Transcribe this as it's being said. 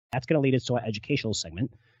That's going to lead us to our educational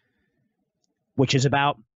segment, which is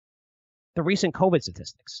about the recent COVID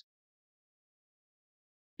statistics.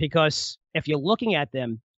 Because if you're looking at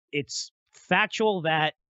them, it's factual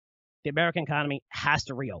that the American economy has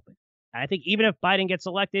to reopen. I think even if Biden gets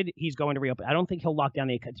elected, he's going to reopen. I don't think he'll lock down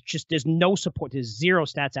the economy. Just there's no support. There's zero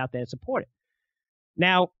stats out there to support it.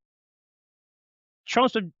 Now,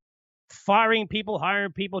 Trump's been firing people,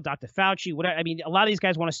 hiring people, Dr. Fauci, whatever. I mean, a lot of these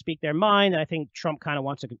guys want to speak their mind, and I think Trump kind of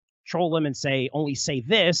wants to control them and only say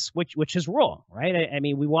this, which is wrong, right? I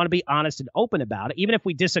mean, we want to be honest and open about it. Even if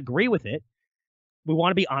we disagree with it, we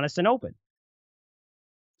want to be honest and open.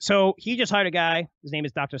 So he just hired a guy. His name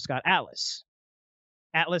is Dr. Scott Atlas.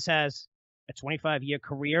 Atlas has a 25-year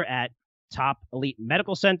career at top elite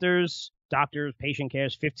medical centers, doctors, patient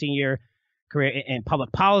cares, 15-year career in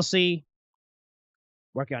public policy,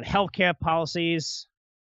 working on healthcare policies,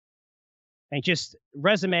 and just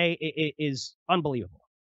resume is unbelievable.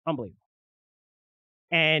 Unbelievable.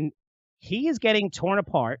 And he is getting torn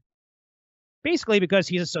apart basically because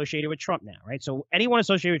he's associated with Trump now, right? So anyone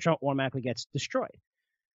associated with Trump automatically gets destroyed.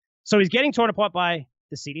 So he's getting torn apart by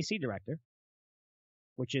the CDC director,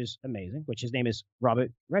 which is amazing, which his name is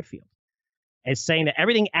Robert Redfield, and saying that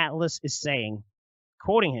everything Atlas is saying,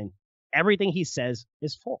 quoting him, everything he says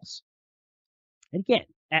is false. And again,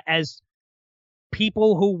 as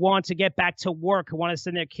people who want to get back to work, who want to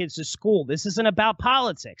send their kids to school, this isn't about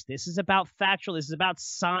politics. This is about factual. This is about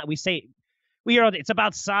science. It's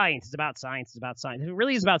about science. It's about science. It's about science. It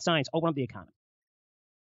really is about science. Open up the economy.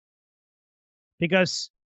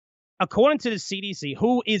 Because according to the CDC,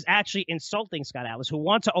 who is actually insulting Scott Atlas, who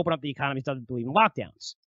wants to open up the economy, doesn't believe in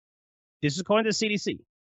lockdowns. This is according to the CDC.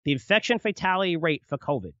 The infection fatality rate for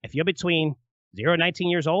COVID, if you're between 0 and 19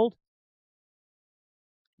 years old,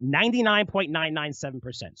 99.997%.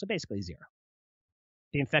 So basically zero.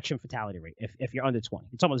 The infection fatality rate, if you're under 20,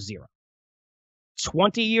 it's almost zero.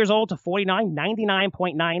 20 years old to 49,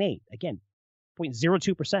 99.98. Again,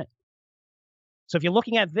 0.02%. So if you're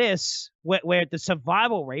looking at this, where the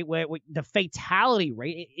survival rate, where the fatality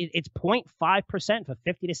rate, it's 0.5% for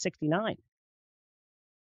 50 to 69.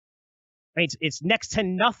 It's next to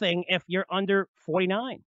nothing if you're under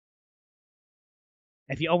 49.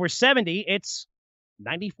 If you're over 70, it's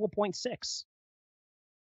 94.6.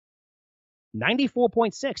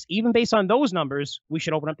 94.6. Even based on those numbers, we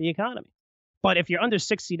should open up the economy. But if you're under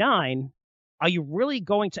 69, are you really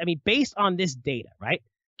going to, based on this data, right?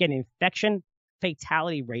 Get an infection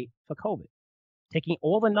fatality rate for COVID. Taking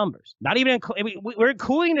all the numbers, not even, we're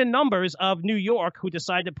including the numbers of New York, who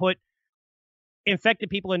decided to put infected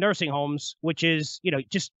people in nursing homes, which is,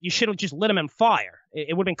 you should have just lit them on fire.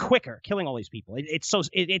 It would have been quicker killing all these people.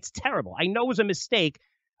 It's terrible. I know it was a mistake.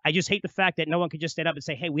 I just hate the fact that no one could just stand up and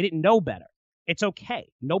say, hey, we didn't know better. It's okay.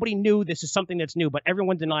 Nobody knew this is something that's new, but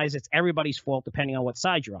everyone denies it's everybody's fault depending on what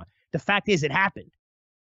side you're on. The fact is it happened.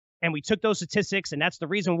 And we took those statistics, and that's the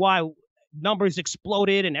reason why numbers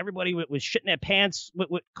exploded and everybody was shitting their pants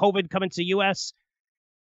with COVID coming to the U.S.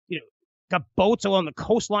 Got boats along the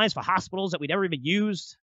coastlines for hospitals that we'd never even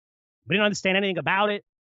used. We didn't understand anything about it.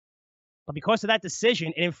 But because of that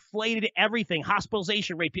decision, it inflated everything.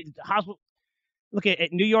 Hospitalization rate. Look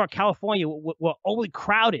at New York, California, were overly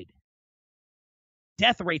crowded.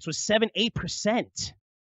 Death rates was 7-8%.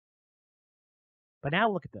 But now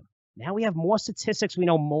look at them. Now we have more statistics. We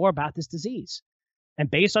know more about this disease. And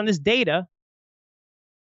based on this data,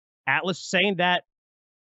 Atlas is saying that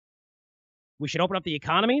we should open up the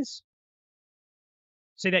economies,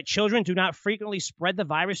 say that children do not frequently spread the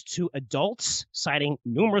virus to adults, citing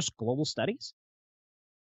numerous global studies.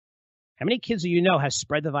 How many kids do you know have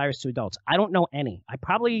spread the virus to adults? I don't know any. I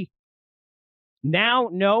probably now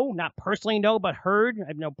know, not personally know, but heard,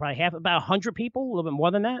 I know probably about 100 people, a little bit more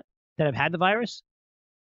than that have had the virus.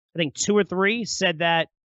 I think 2 or 3 said that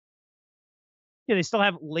they still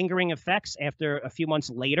have lingering effects after a few months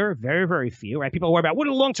later. Very, very few, right? People worry about what are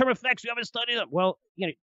the long-term effects? We haven't studied them. Well,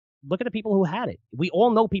 look at the people who had it. We all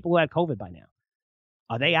know people who had COVID by now.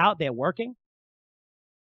 Are they out there working?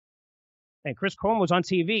 And Chris Curzio was on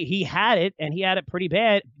TV. He had it, and he had it pretty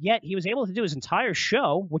bad. Yet he was able to do his entire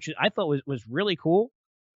show, which I thought was really cool,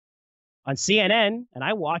 on CNN. And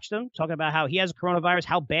I watched him talking about how he has coronavirus,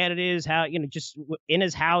 how bad it is, how just in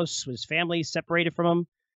his house, his family separated from him.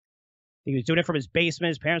 He was doing it from his basement.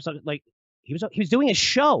 His parents, he was doing a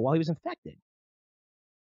show while he was infected.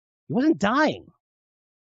 He wasn't dying.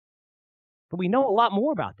 But we know a lot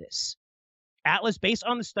more about this. Atlas, based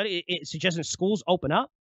on the study, it suggested schools open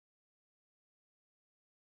up.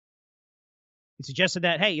 It suggested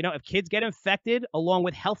that, hey, if kids get infected along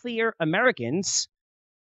with healthier Americans,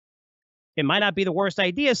 It might not be the worst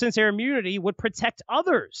idea since their immunity would protect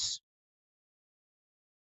others.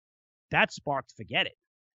 That sparked forget it.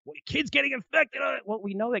 Well, kids getting infected. Well,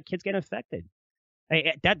 we know that kids get infected.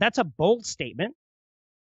 That's a bold statement.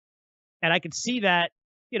 And I could see that,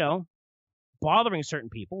 bothering certain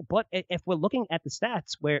people. But if we're looking at the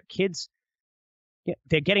stats where kids,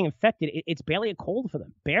 they're getting infected, it's barely a cold for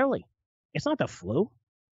them. Barely. It's not the flu.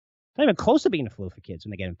 It's not even close to being the flu for kids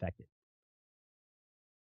when they get infected.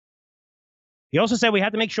 He also said we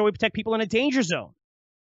have to make sure we protect people in a danger zone.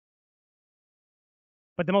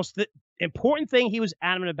 But the most important thing he was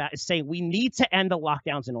adamant about is saying we need to end the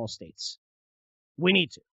lockdowns in all states. We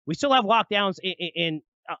need to. We still have lockdowns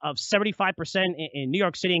of 75% in New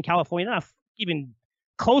York City and California. They're not even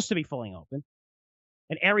close to be fully open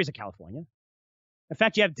in areas of California. In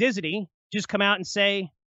fact, you have Disney just come out and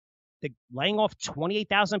say they're laying off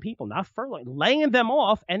 28,000 people, not furloughing, laying them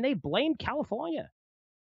off, and they blame California.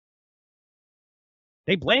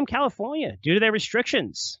 They blame California due to their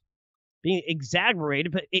restrictions being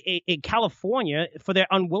exaggerated in California for their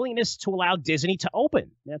unwillingness to allow Disney to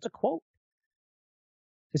open. That's a quote.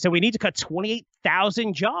 They said we need to cut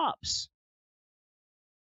 28,000 jobs.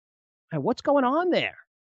 And what's going on there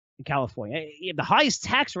in California? You have the highest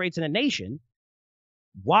tax rates in the nation,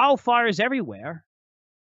 wildfires everywhere,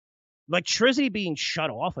 electricity being shut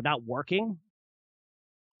off or not working,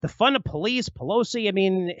 the fund of police, Pelosi. I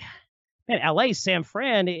mean, man, LA, San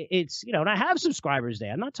Fran, it's, and I have subscribers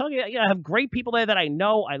there. I'm not telling you, I have great people there that I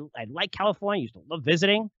know. I like California. I used to love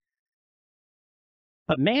visiting.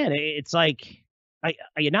 But man, it's like,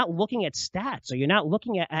 are you not looking at stats? Or you're not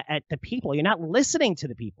looking at the people? You're not listening to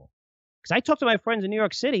the people. Because I talk to my friends in New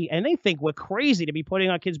York City, and they think we're crazy to be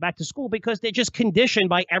putting our kids back to school because they're just conditioned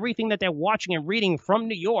by everything that they're watching and reading from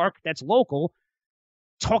New York that's local,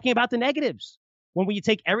 talking about the negatives. When you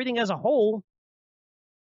take everything as a whole,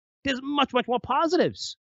 there's much, much more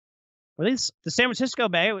positives. At least the San Francisco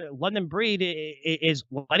Bay, London Breed, is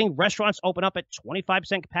letting restaurants open up at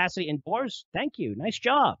 25% capacity indoors. Thank you. Nice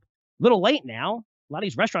job. A little late now. A lot of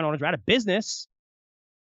these restaurant owners are out of business.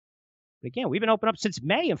 But again, we've been open up since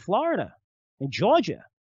May in Florida, in Georgia.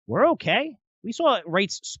 We're okay. We saw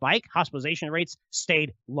rates spike. Hospitalization rates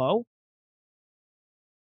stayed low.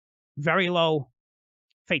 Very low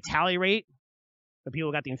fatality rate for people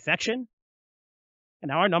who got the infection. And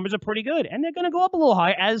now our numbers are pretty good. And they're going to go up a little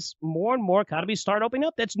higher as more and more economies start opening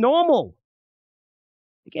up. That's normal.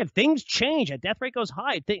 Again, if things change, a death rate goes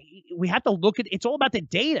high, we have to look at it's all about the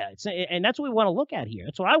data. And that's what we want to look at here.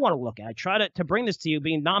 That's what I want to look at. I try to bring this to you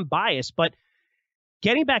being non-biased. But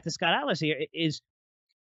getting back to Scott Atlas here is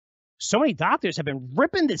so many doctors have been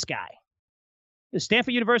ripping this guy. The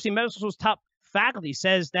Stanford University Medical School's top faculty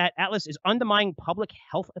says that Atlas is undermining public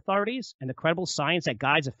health authorities and the credible science that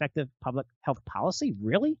guides effective public health policy.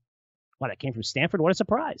 Really? Wow, that came from Stanford. What a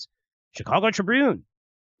surprise. Chicago Tribune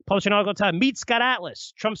published an article titled Meet Scott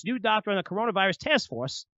Atlas, Trump's new doctor on the coronavirus task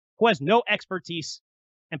force, who has no expertise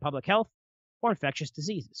in public health or infectious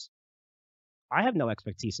diseases. I have no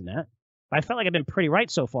expertise in that. But I felt like I've been pretty right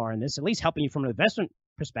so far in this, at least helping you from an investment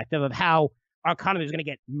perspective of how our economy is going to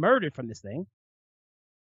get murdered from this thing.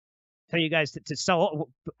 Telling you guys to sell,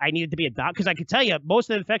 I needed to be a doctor, because I could tell you most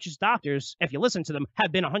of the infectious doctors, if you listen to them,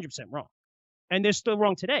 have been 100% wrong. And they're still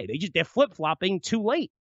wrong today. They're flip-flopping too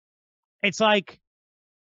late. It's like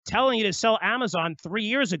telling you to sell Amazon 3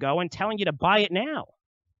 years ago and telling you to buy it now,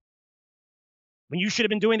 when you should have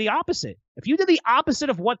been doing the opposite. If you did the opposite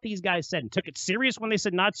of what these guys said and took it serious when they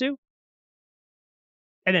said not to,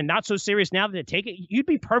 and then not so serious now that they take it, you'd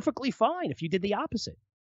be perfectly fine if you did the opposite.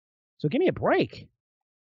 So give me a break.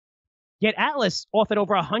 Yet Atlas authored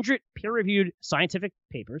over 100 peer-reviewed scientific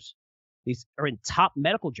papers. These are in top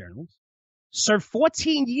medical journals. Served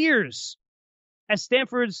 14 years at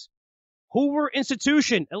Stanford's Hoover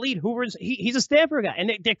Institution, elite Hoover's. He's a Stanford guy,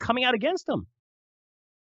 and they're coming out against him.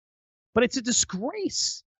 But it's a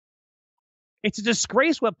disgrace. It's a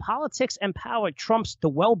disgrace where politics and power trumps the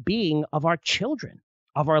well-being of our children,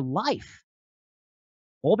 of our life.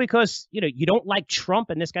 All because, you don't like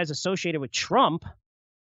Trump and this guy's associated with Trump.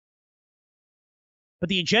 But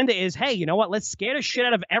the agenda is, hey, you know what? Let's scare the shit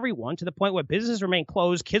out of everyone to the point where businesses remain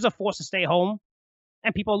closed, kids are forced to stay home,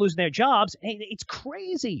 and people are losing their jobs. It's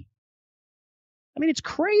crazy. I mean, it's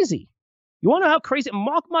crazy. You want to know how crazy?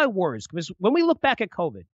 Mark my words, because when we look back at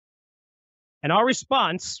COVID and our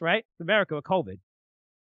response, right, to America with COVID,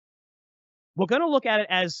 we're going to look at it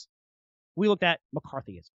as we looked at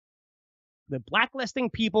McCarthyism. The blacklisting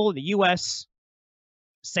people in the U.S.,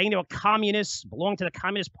 saying they were communists, belonging to the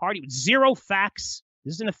Communist Party with zero facts.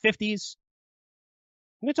 This is in the 50s.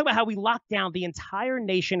 I'm going to talk about how we locked down the entire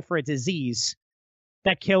nation for a disease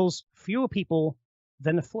that kills fewer people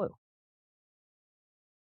than the flu.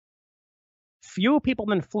 Fewer people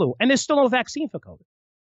than flu. And there's still no vaccine for COVID.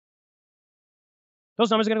 Those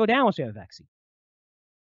numbers are going to go down once we have a vaccine.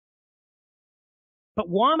 But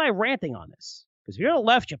why am I ranting on this? Because if you're on the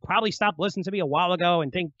left, you probably stopped listening to me a while ago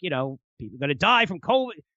and think, people are going to die from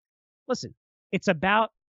COVID. Listen, it's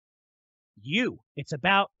about you. It's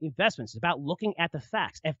about investments. It's about looking at the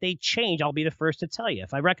facts. If they change, I'll be the first to tell you.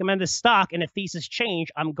 If I recommend the stock and the thesis change,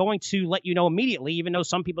 I'm going to let you know immediately, even though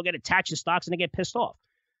some people get attached to stocks and they get pissed off.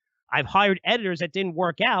 I've hired editors that didn't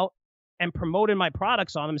work out and promoted my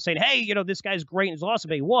products on them and saying, hey, this guy's great and he's awesome.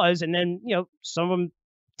 He was. And then, some of them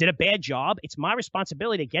did a bad job. It's my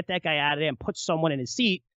responsibility to get that guy out of there and put someone in his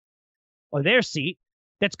seat or their seat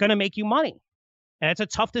that's going to make you money. And it's a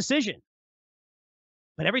tough decision.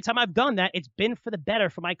 But every time I've done that, it's been for the better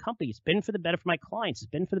for my company. It's been for the better for my clients. It's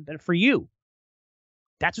been for the better for you.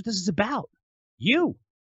 That's what this is about. You.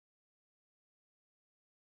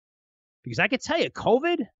 Because I can tell you,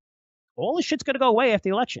 COVID, all this shit's going to go away after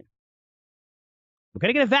the election. We're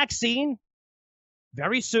going to get a vaccine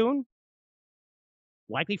very soon.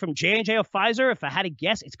 Likely from J&J or Pfizer. If I had to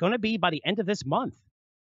guess, it's going to be by the end of this month.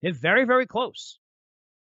 They're very, very close.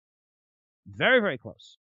 Very, very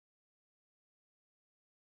close.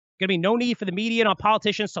 Going to be no need for the media and our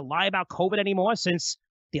politicians to lie about COVID anymore since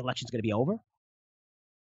the election's going to be over.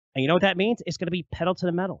 And you know what that means? It's going to be pedal to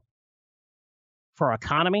the metal. For our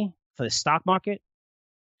economy, for the stock market,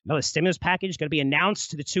 another stimulus package is going to be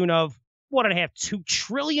announced to the tune of $2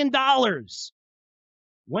 trillion.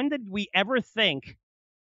 When did we ever think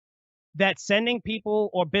that sending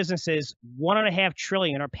people or businesses $1.5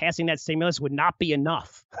 trillion or passing that stimulus would not be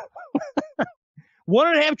enough?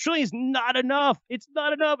 $1.5 trillion is not enough. It's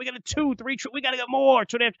not enough. We got a 2, 3 trillion. We got to get more.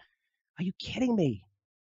 2.5. Are you kidding me?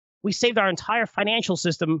 We saved our entire financial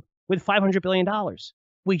system with $500 billion.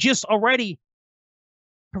 We just already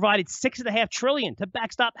provided $6.5 trillion to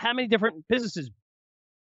backstop how many different businesses?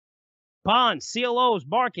 Bonds, CLOs,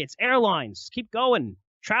 markets, airlines. Keep going.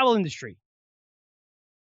 Travel industry.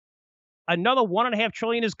 Another $1.5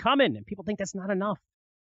 trillion is coming, and people think that's not enough.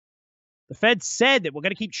 The Fed said that we're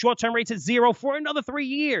going to keep short-term rates at 0 for another 3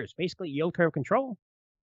 years. Basically, yield curve control.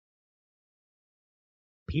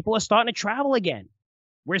 People are starting to travel again.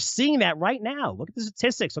 We're seeing that right now. Look at the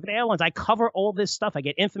statistics. Look at the airlines. I cover all this stuff. I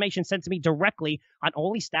get information sent to me directly on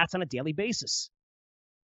all these stats on a daily basis.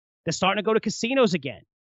 They're starting to go to casinos again.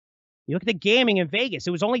 You look at the gaming in Vegas.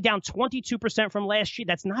 It was only down 22% from last year.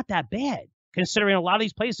 That's not that bad, considering a lot of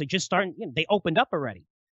these places are just starting, they opened up already.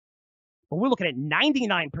 But we're looking at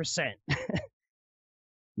 99%.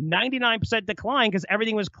 99% decline because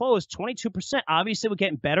everything was closed. 22%. Obviously, we're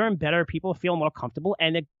getting better and better. People feel more comfortable,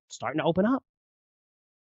 and they're starting to open up.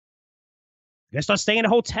 You're going to start staying in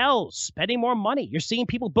hotels, spending more money. You're seeing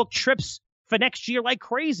people book trips for next year like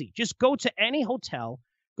crazy. Just go to any hotel,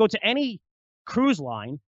 go to any cruise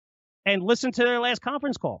line, and listen to their last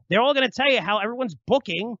conference call. They're all going to tell you how everyone's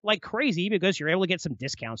booking like crazy because you're able to get some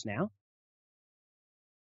discounts now.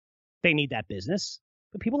 They need that business.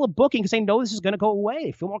 But people are booking because they know this is going to go away.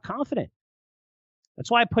 They feel more confident. That's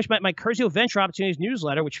why I pushed my Curzio Venture Opportunities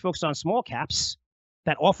newsletter, which focused on small caps.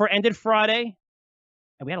 That offer ended Friday.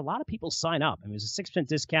 And we had a lot of people sign up. I mean, it was a 6%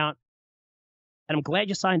 discount. And I'm glad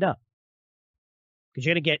you signed up. Because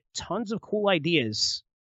you're going to get tons of cool ideas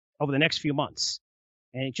over the next few months.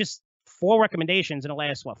 And it's just 4 recommendations in the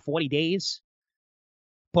last, 40 days?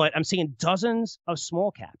 But I'm seeing dozens of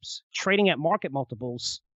small caps trading at market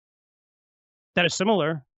multiples that are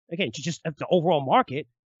similar, again, to just the overall market,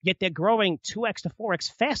 yet they're growing 2x to 4x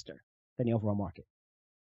faster than the overall market.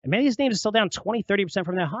 And many of these names are still down 20, 30%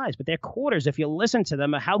 from their highs, but their quarters, if you listen to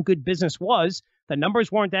them, how good business was, the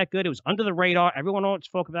numbers weren't that good. It was under the radar. Everyone wants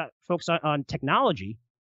to focus on technology.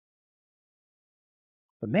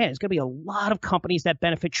 But man, there's going to be a lot of companies that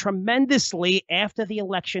benefit tremendously after the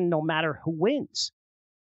election, no matter who wins.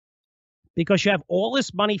 Because you have all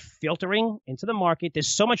this money filtering into the market. There's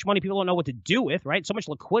so much money people don't know what to do with, right? So much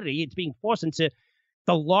liquidity. It's being forced into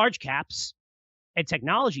the large caps and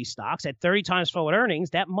technology stocks at 30 times forward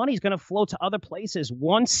earnings. That money's going to flow to other places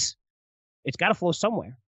once. It's got to flow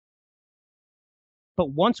somewhere.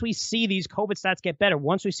 But once we see these COVID stats get better,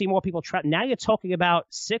 once we see more people trapped, now you're talking about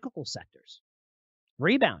cyclical sectors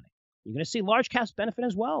rebounding. You're going to see large caps benefit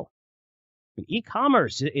as well. I mean,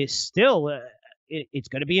 e-commerce is still... it's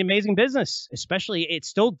going to be amazing business, especially it's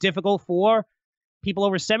still difficult for people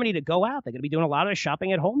over 70 to go out. They're going to be doing a lot of their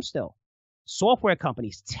shopping at home still. Software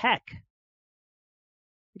companies, tech.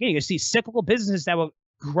 Again, you're going to see cyclical businesses that were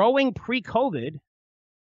growing pre-COVID.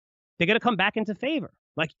 They're going to come back into favor,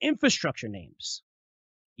 like infrastructure names.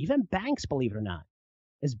 Even banks, believe it or not.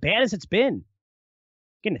 as bad as it's been.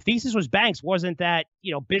 Again, the thesis was banks wasn't that,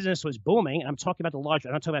 business was booming. And I'm talking about I'm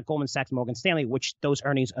not talking about Goldman Sachs, Morgan Stanley, which those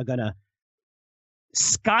earnings are going to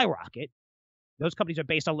skyrocket. Those companies are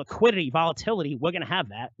based on liquidity, volatility. We're going to have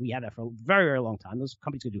that. We have that for a very, very long time. Those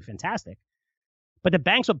companies could do fantastic. But the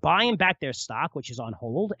banks were buying back their stock, which is on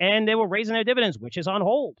hold, and they were raising their dividends, which is on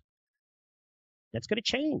hold. That's going to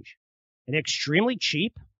change. And they're extremely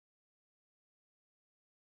cheap.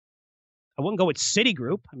 I wouldn't go with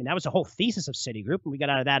Citigroup. I mean, that was the whole thesis of Citigroup, and we got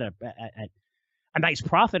out of that at a nice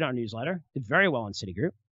profit on our newsletter. Did very well on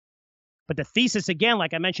Citigroup. But the thesis, again,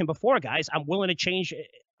 like I mentioned before, guys, I'm willing to change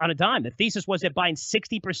on a dime. The thesis was they're buying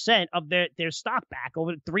 60% of their stock back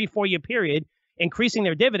over a 3-4 year period, increasing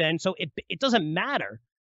their dividend. So it doesn't matter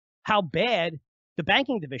how bad the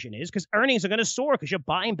banking division is, because earnings are going to soar because you're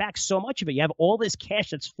buying back so much of it. You have all this cash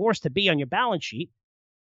that's forced to be on your balance sheet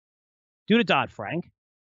due to Dodd-Frank,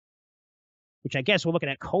 which I guess we're looking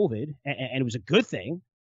at COVID, and it was a good thing.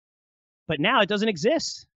 But now it doesn't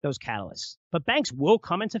exist, those catalysts. But banks will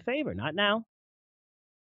come into favor, not now.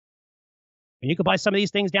 And you could buy some of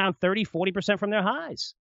these things down 30, 40% from their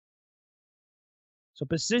highs. So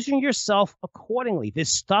position yourself accordingly.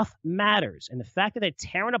 This stuff matters. And the fact that they're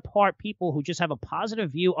tearing apart people who just have a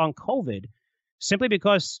positive view on COVID simply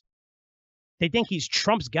because they think he's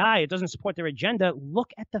Trump's guy, it doesn't support their agenda,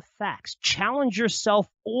 look at the facts. Challenge yourself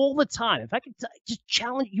all the time. If I could just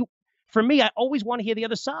challenge you, for me, I always want to hear the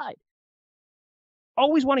other side.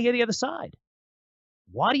 Always want to hear the other side.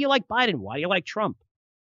 Why do you like Biden? Why do you like Trump?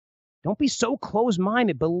 Don't be so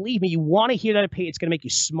closed-minded. Believe me, you want to hear that opinion. It's going to make you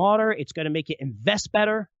smarter. It's going to make you invest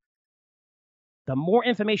better. The more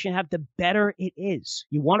information you have, the better it is.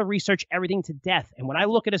 You want to research everything to death. And when I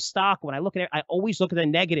look at a stock, when I look at it, I always look at the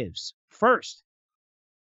negatives first.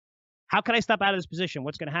 How can I stop out of this position?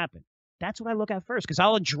 What's going to happen? That's what I look at first, because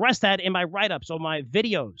I'll address that in my write-ups or my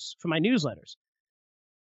videos for my newsletters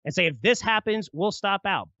and say, if this happens, we'll stop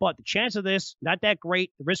out. But the chance of this, not that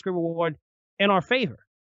great, the risk reward in our favor.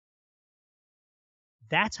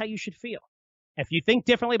 That's how you should feel. If you think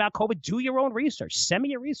differently about COVID, do your own research. Send me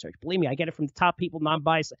your research. Believe me, I get it from the top people,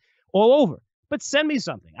 non-biased, all over. But send me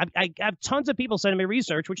something. I have tons of people sending me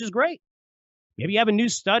research, which is great. Maybe you have a new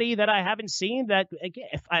study that I haven't seen that, again,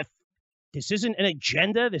 if this isn't an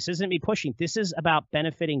agenda, this isn't me pushing. This is about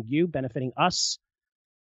benefiting you, benefiting us,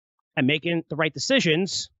 and making the right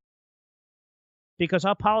decisions, because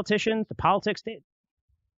our politicians, the politics, they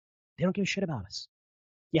don't give a shit about us.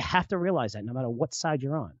 You have to realize that no matter what side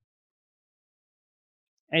you're on.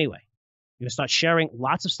 Anyway, I'm going to start sharing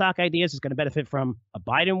lots of stock ideas. It's going to benefit from a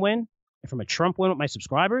Biden win and from a Trump win with my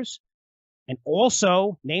subscribers, and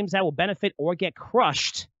also names that will benefit or get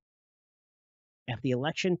crushed if the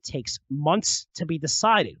election takes months to be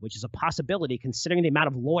decided, which is a possibility considering the amount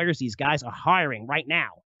of lawyers these guys are hiring right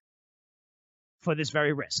now for this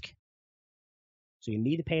very risk. So you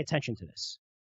need to pay attention to this.